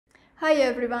Hi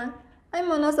everyone, I'm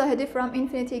Mona Zahedi from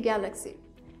Infinity Galaxy.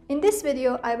 In this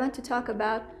video, I want to talk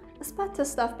about a spot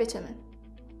test of bitumen.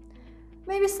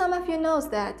 Maybe some of you knows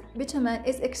that bitumen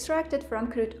is extracted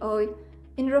from crude oil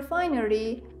in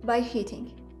refinery by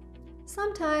heating.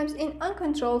 Sometimes in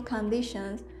uncontrolled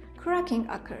conditions, cracking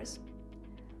occurs.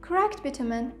 Cracked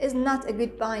bitumen is not a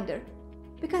good binder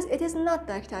because it is not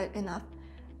ductile enough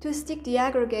to stick the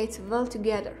aggregates well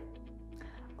together.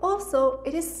 Also,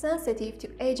 it is sensitive to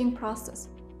aging process.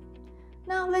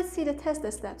 Now let's see the test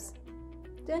steps.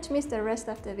 Don't miss the rest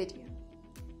of the video.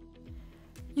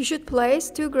 You should place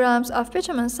 2 grams of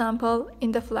bitumen sample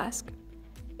in the flask.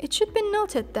 It should be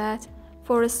noted that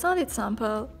for a solid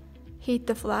sample, heat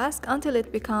the flask until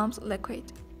it becomes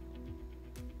liquid.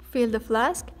 Fill the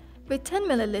flask with 10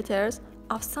 ml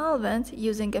of solvent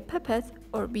using a pipette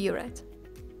or burette.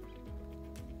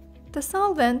 The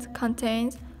solvent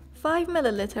contains 5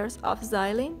 ml of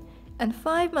xylene and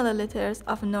 5 ml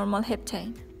of normal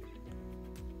heptane.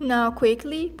 Now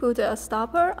quickly put a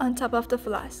stopper on top of the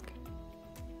flask.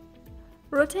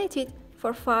 Rotate it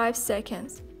for 5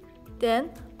 seconds.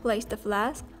 Then place the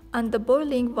flask on the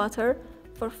boiling water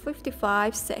for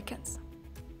 55 seconds.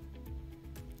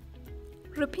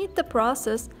 Repeat the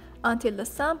process until the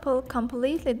sample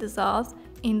completely dissolves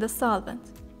in the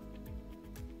solvent.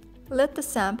 Let the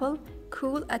sample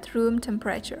cool at room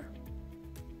temperature.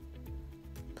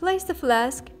 Place the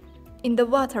flask in the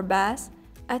water bath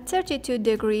at 32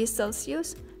 degrees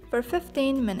Celsius for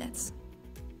 15 minutes.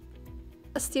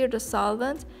 Stir the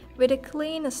solvent with a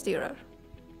clean stirrer.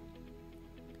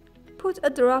 Put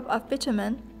a drop of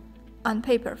bitumen on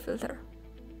paper filter.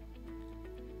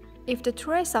 If the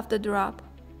trace of the drop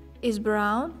is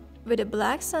brown with a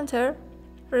black center,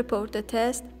 report the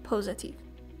test positive.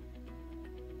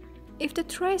 If the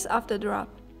trace of the drop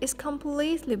is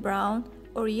completely brown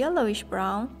or yellowish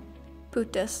brown,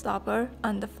 put the stopper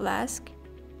on the flask.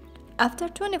 After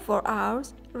 24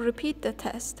 hours, repeat the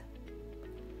test.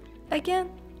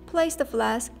 Again, place the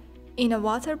flask in a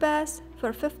water bath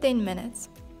for 15 minutes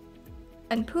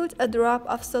and put a drop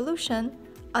of solution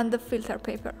on the filter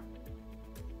paper.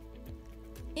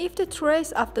 If the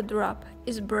trace of the drop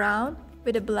is brown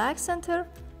with a black center,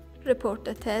 report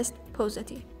the test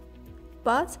positive.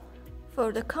 But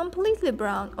for the completely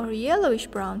brown or yellowish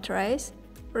brown trace,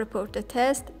 report the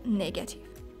test negative.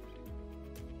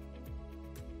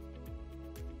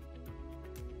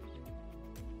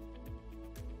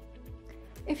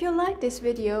 If you like this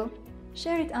video,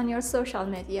 share it on your social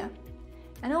media.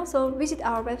 And also visit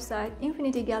our website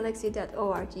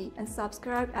infinitygalaxy.org and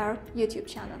subscribe our YouTube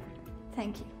channel.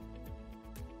 Thank you.